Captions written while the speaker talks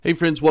Hey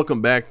friends,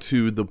 welcome back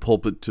to the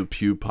Pulpit to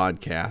Pew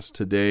podcast.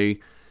 Today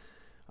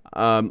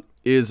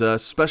is a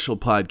special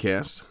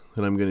podcast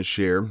that I'm going to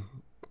share,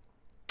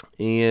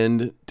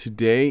 and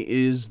today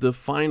is the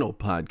final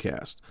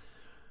podcast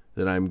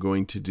that I'm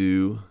going to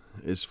do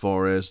as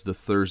far as the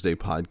Thursday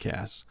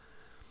podcast.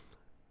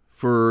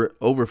 For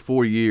over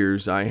 4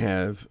 years, I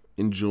have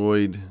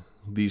enjoyed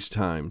these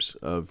times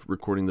of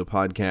recording the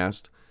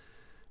podcast,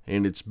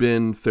 and it's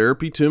been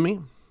therapy to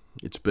me.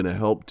 It's been a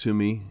help to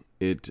me.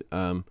 It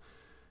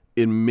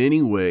in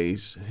many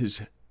ways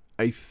has,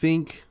 I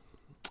think,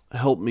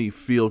 helped me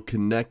feel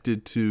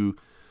connected to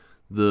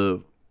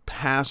the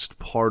past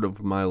part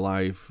of my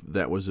life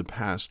that was a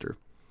pastor.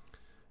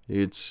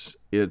 It's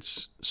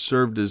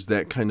served as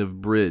that kind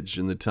of bridge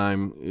in the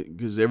time,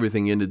 because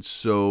everything ended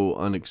so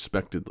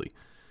unexpectedly.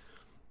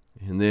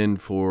 And then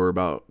for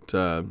about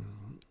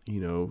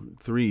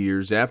 3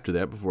 years after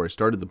that, before I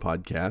started the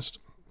podcast,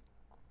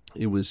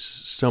 it was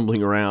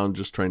stumbling around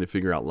just trying to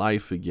figure out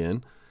life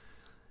again.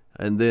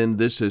 And then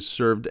this has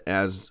served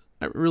as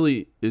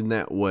really in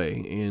that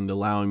way and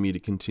allowing me to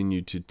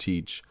continue to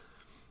teach.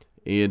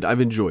 And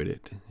I've enjoyed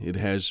it. It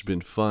has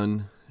been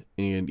fun.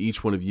 And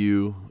each one of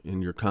you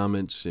in your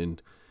comments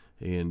and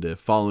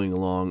following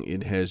along,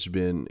 it has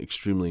been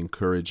extremely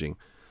encouraging.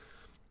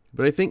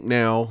 But I think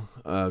now,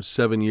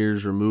 7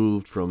 years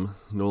removed from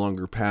no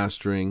longer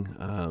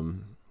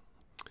pastoring,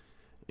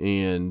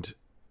 and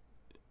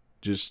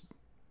just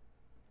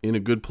in a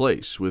good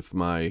place with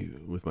my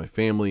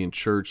family and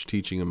church,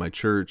 teaching in my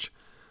church,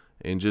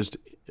 and just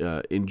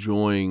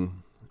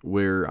enjoying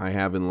where I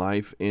have in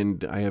life.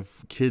 And I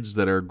have kids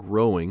that are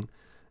growing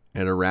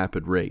at a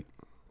rapid rate.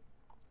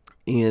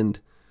 And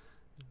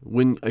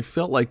when I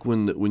felt like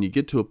when you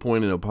get to a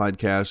point in a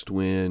podcast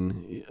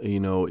when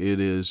it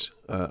is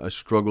a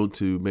struggle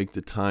to make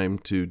the time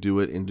to do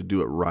it and to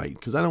do it right,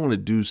 because I don't want to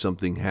do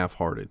something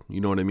half-hearted.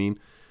 You know what I mean?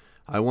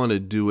 I want to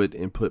do it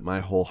and put my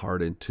whole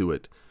heart into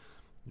it,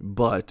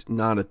 but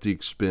not at the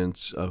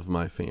expense of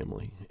my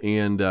family.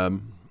 And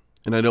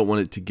I don't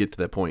want it to get to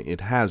that point. It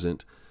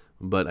hasn't,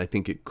 but I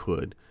think it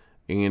could.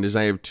 And as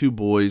I have two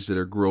boys that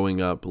are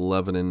growing up,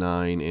 11 and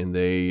 9, and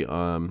they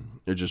are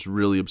just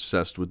really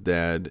obsessed with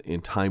dad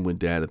and time with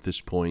dad at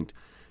this point,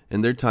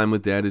 and their time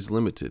with dad is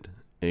limited.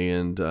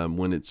 And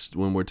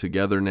when we're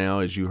together now,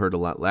 as you heard a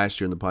lot last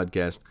year in the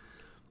podcast,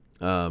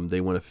 they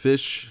want to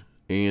fish,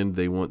 and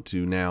they want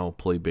to now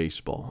play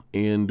baseball.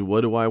 And what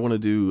do I want to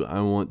do?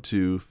 I want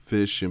to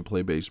fish and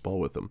play baseball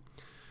with them.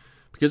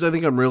 Because I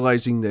think I'm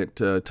realizing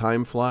that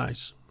time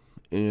flies.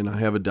 And I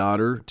have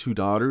two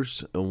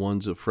daughters.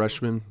 One's a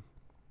freshman.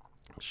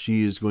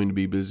 She is going to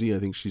be busy. I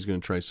think she's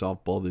going to try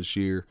softball this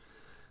year.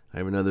 I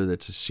have another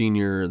that's a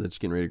senior that's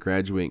getting ready to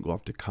graduate and go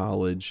off to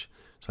college.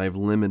 So I have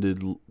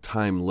limited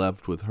time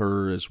left with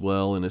her as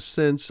well. In a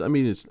sense, I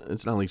mean,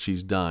 it's not like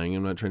she's dying.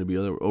 I'm not trying to be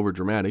over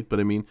dramatic, but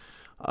I mean,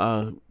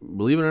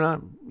 believe it or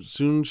not,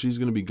 soon she's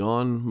going to be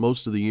gone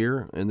most of the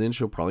year, and then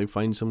she'll probably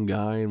find some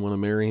guy and want to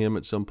marry him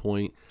at some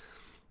point.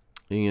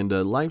 And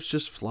life's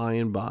just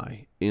flying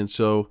by. And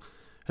so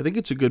I think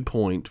it's a good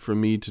point for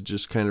me to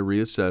just kind of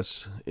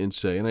reassess and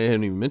say, and I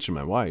haven't even mentioned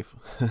my wife.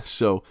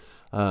 So,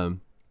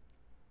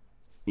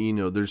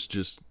 there's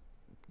just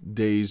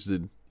days,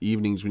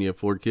 evenings when you have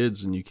 4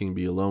 kids and you can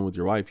be alone with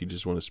your wife. You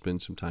just want to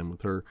spend some time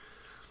with her.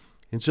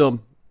 And so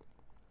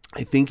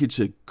I think it's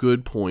a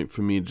good point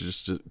for me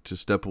to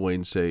step away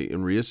and say,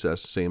 and reassess,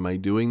 say, am I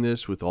doing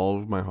this with all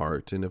of my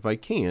heart? And if I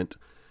can't,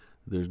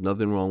 there's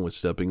nothing wrong with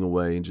stepping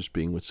away and just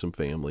being with some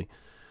family.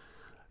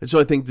 And so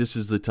I think this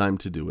is the time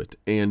to do it.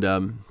 And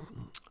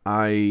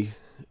I'm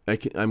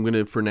going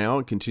to, for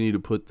now, continue to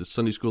put the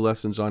Sunday school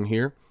lessons on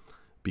here,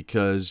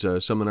 because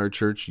some in our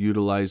church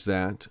utilize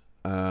that.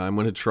 I'm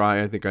going to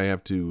try, I think I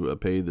have to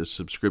pay the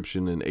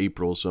subscription in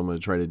April, so I'm going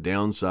to try to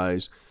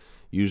downsize,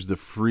 use the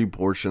free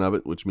portion of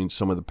it, which means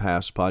some of the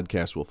past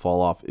podcasts will fall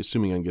off,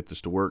 assuming I can get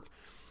this to work.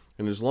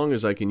 And as long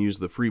as I can use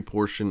the free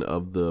portion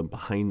of the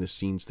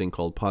behind-the-scenes thing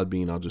called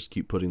Podbean, I'll just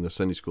keep putting the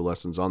Sunday school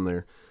lessons on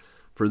there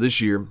for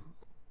this year.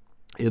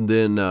 And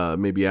then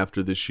maybe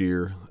after this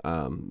year,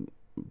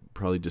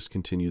 probably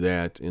discontinue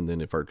that. And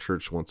then if our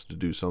church wants to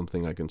do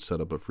something, I can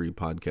set up a free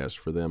podcast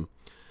for them.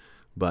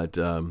 But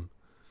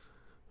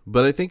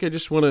I think I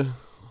just want to...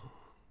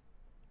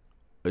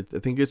 I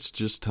think it's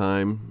just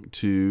time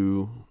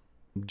to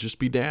just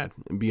be dad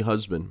and be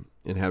husband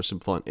and have some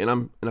fun. And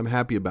I'm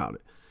happy about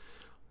it.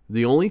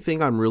 The only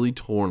thing I'm really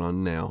torn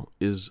on now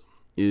is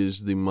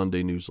the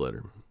Monday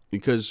newsletter,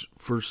 because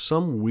for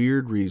some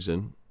weird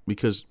reason,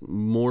 because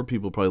more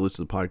people probably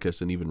listen to the podcast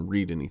than even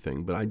read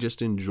anything, but I just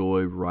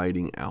enjoy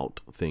writing out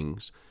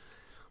things.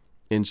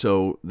 And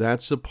so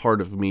that's a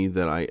part of me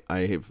that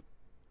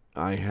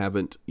I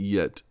haven't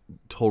yet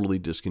totally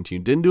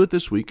discontinued. Didn't do it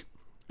this week.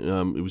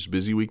 It was a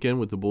busy weekend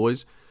with the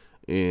boys,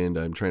 and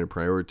I'm trying to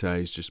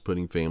prioritize just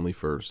putting family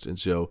first. And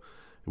so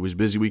it was a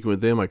busy weekend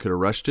with them. I could have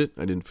rushed it.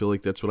 I didn't feel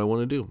like that's what I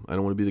want to do. I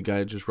don't want to be the guy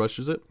that just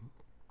rushes it.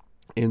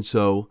 And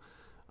so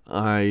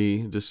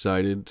I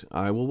decided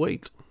I will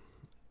wait,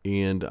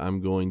 and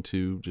I'm going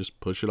to just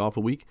push it off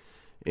a week.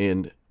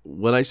 And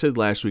what I said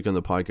last week on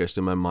the podcast,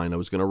 in my mind, I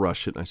was going to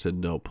rush it. I said,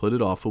 no, put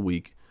it off a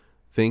week.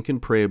 Think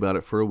and pray about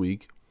it for a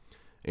week.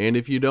 And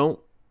if you don't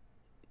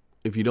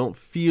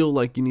feel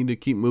like you need to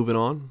keep moving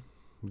on,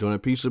 don't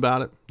have peace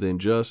about it, then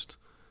just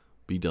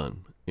be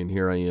done. And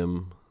here I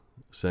am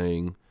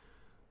saying,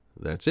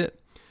 that's it.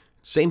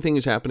 Same thing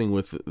is happening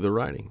with the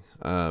writing.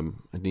 I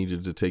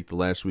needed to take the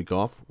last week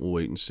off. We'll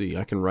wait and see.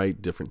 I can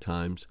write different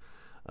times.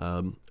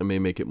 I may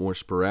make it more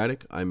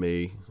sporadic. I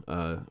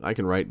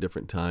can write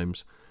different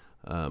times.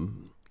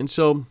 And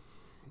so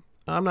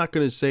I'm not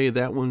going to say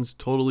that one's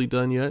totally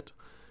done yet.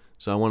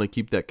 So I want to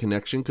keep that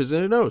connection, because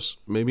who knows,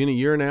 maybe in a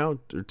year now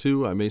or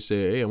two, I may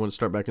say, hey, I want to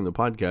start back in the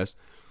podcast.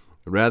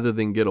 Rather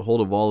than get a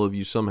hold of all of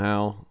you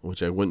somehow,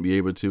 which I wouldn't be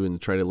able to,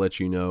 and try to let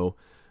you know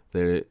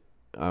that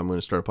I'm going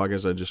to start a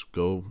podcast, I just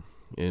go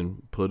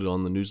and put it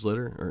on the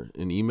newsletter or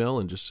an email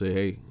and just say,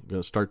 hey, I'm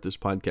going to start this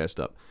podcast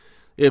up,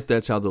 if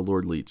that's how the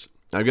Lord leads.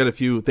 I've got a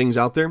few things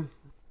out there.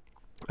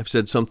 I've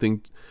said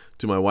something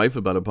to my wife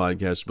about a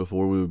podcast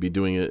before. We would be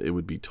doing it. It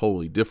would be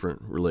totally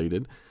different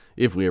related.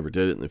 If we ever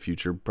did it in the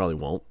future, probably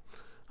won't.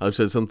 I've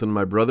said something to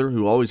my brother,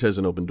 who always has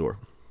an open door.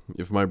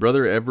 If my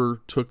brother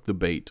ever took the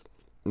bait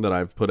that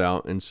I've put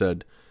out and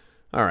said,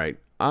 all right,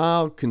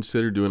 I'll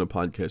consider doing a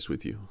podcast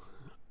with you,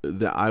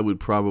 that I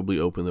would probably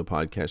open the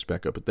podcast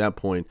back up at that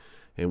point,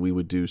 and we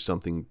would do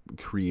something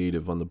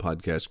creative on the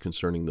podcast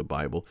concerning the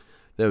Bible.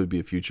 That would be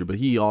a future. But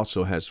he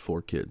also has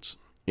 4 kids,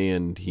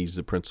 and he's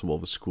the principal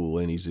of a school,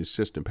 and he's the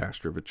assistant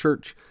pastor of a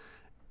church.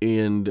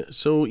 And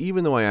so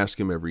even though I ask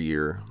him every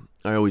year,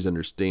 I always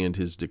understand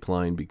his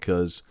decline,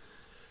 because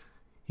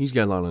he's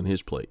got a lot on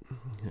his plate,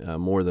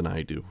 more than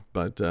I do.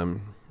 But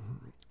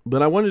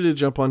I wanted to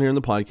jump on here in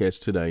the podcast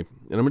today,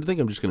 and I'm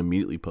just going to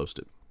immediately post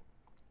it,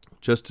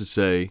 just to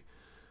say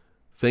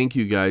thank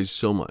you guys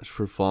so much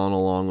for following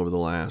along over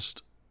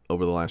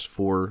the last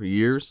 4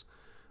 years.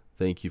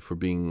 Thank you for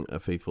being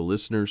faithful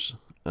listeners,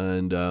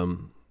 and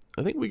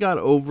I think we got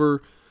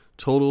over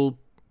total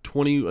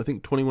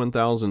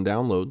 21,000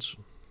 downloads.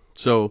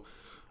 So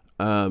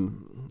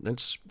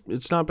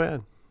it's not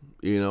bad.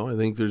 I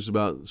think there's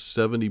about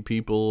 70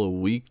 people a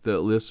week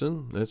that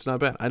listen. That's not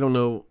bad. I don't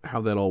know how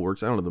that all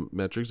works. I don't know the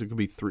metrics. It could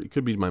be 3. It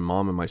could be my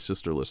mom and my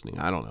sister listening.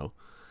 I don't know.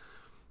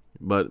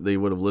 But they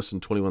would have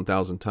listened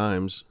 21,000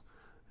 times.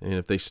 And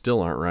if they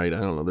still aren't right, I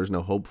don't know. There's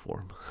no hope for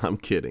them. I'm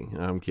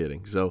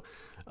kidding. So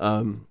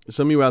some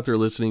of you out there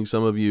listening,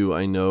 some of you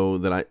I know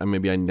that I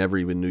never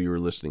even knew you were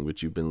listening,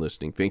 but you've been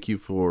listening. Thank you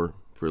for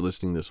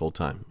listening this whole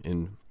time.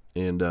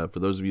 And for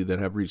those of you that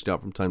have reached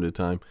out from time to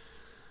time,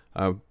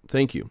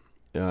 thank you.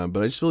 But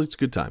I just feel it's a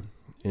good time.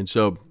 And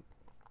so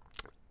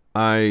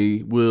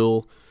I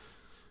will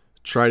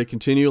try to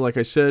continue. Like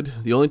I said,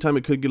 the only time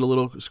it could get a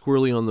little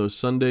squirrely on those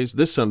Sundays,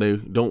 this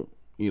Sunday, not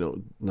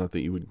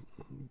that you would,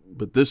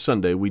 but this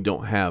Sunday we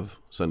don't have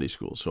Sunday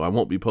school. So I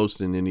won't be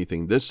posting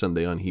anything this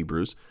Sunday on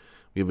Hebrews.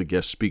 We have a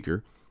guest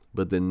speaker.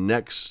 But then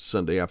next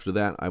Sunday after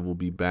that, I will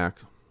be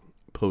back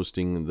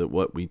posting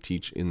what we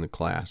teach in the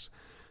class.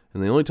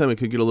 And the only time it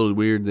could get a little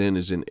weird then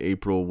is in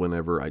April,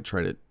 whenever I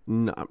try to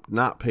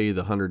not pay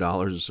the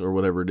 $100 or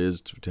whatever it is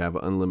to have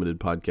an unlimited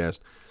podcast,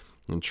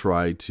 and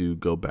try to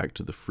go back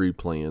to the free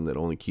plan that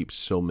only keeps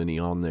so many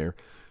on there,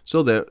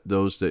 so that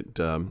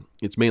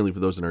it's mainly for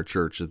those in our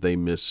church, that they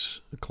miss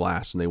a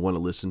class and they want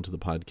to listen to the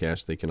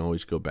podcast, they can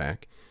always go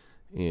back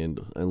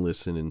and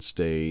listen and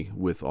stay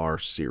with our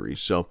series.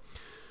 So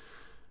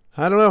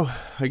I don't know.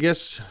 I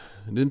guess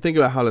I didn't think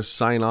about how to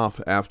sign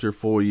off after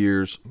 4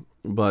 years,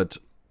 but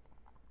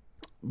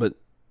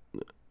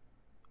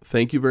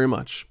thank you very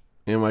much.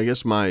 And I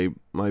guess my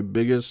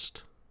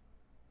biggest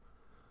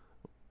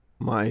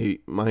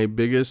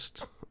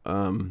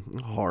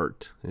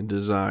heart and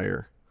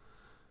desire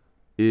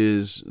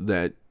is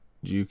that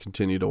you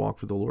continue to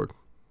walk with the Lord.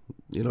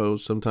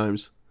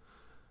 Sometimes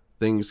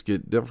things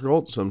get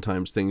difficult.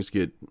 Sometimes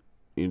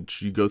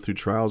you go through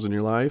trials in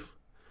your life.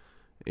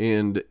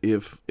 And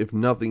if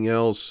nothing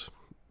else,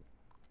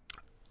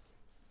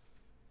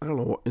 I don't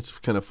know, it's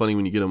kind of funny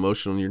when you get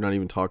emotional and you're not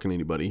even talking to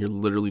anybody. You're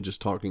literally just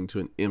talking to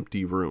an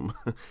empty room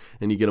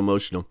and you get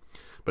emotional.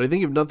 But I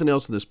think if nothing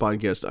else in this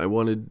podcast, I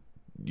wanted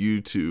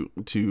you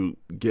to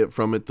get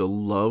from it the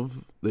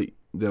love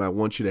that I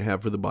want you to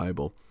have for the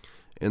Bible,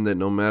 and that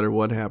no matter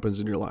what happens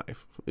in your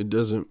life, it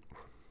doesn't,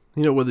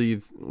 whether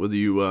you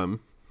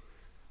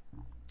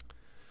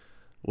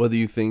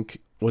think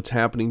what's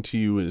happening to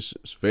you is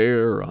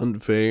fair or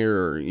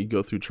unfair, or you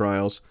go through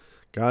trials,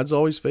 God's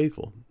always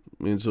faithful.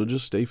 And so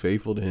just stay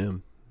faithful to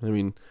Him.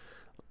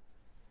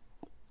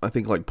 I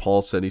think like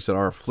Paul said, he said,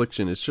 our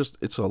affliction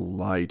it's a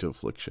light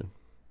affliction.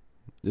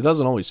 It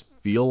doesn't always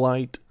feel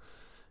light,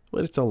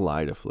 but it's a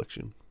light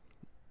affliction.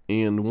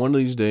 And one of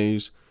these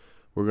days,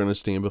 we're going to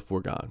stand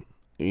before God.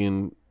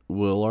 And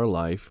will our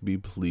life be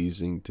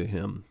pleasing to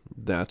Him?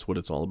 That's what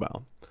it's all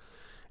about.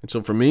 And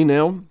so for me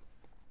now,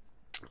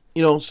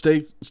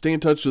 stay in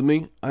touch with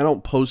me. I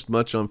don't post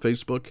much on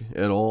Facebook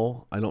at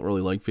all. I don't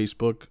really like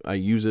Facebook. I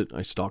use it.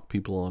 I stalk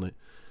people on it.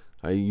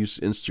 I use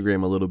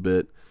Instagram a little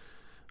bit.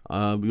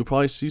 You'll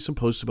probably see some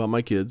posts about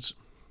my kids,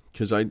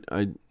 because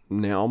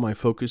now my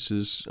focus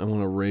is I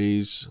want to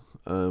raise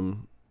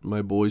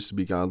my boys to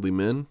be godly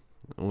men.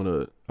 I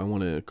want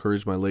to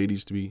encourage my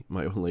ladies to be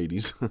my own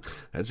ladies.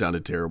 That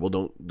sounded terrible.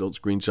 Don't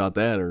screenshot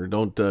that, or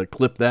don't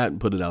clip that and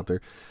put it out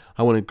there.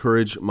 I want to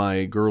encourage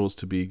my girls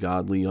to be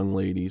godly young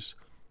ladies,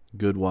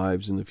 good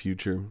wives in the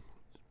future.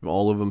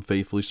 All of them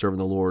faithfully serving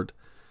the Lord.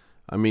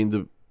 I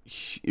mean,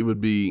 it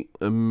would be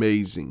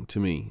amazing to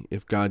me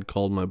if God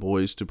called my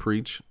boys to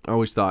preach. I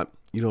always thought,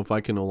 if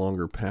I can no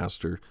longer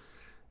pastor,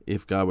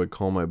 if God would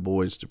call my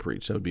boys to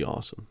preach, that would be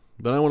awesome.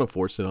 But I don't want to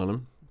force it on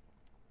them.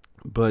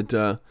 But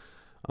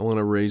I want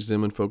to raise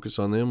them and focus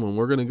on them. And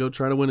we're going to go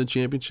try to win a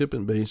championship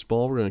in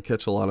baseball. We're going to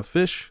catch a lot of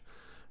fish,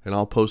 and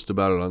I'll post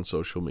about it on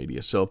social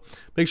media. So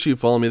make sure you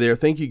follow me there.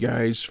 Thank you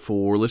guys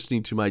for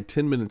listening to my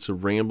 10 minutes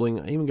of rambling.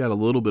 I even got a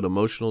little bit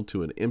emotional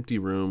to an empty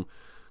room,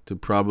 to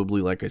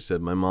probably, like I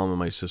said, my mom and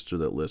my sister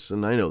that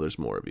listen. I know there's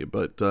more of you,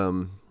 but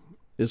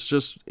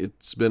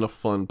it's been a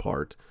fun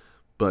part.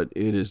 But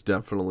it is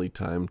definitely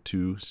time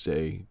to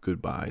say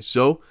goodbye.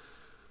 So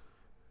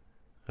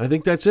I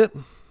think that's it.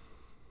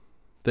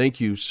 Thank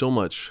you so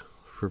much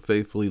for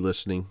faithfully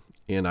listening,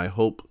 and I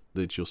hope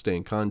that you'll stay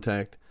in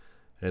contact,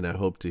 and I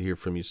hope to hear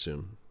from you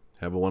soon.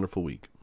 Have a wonderful week.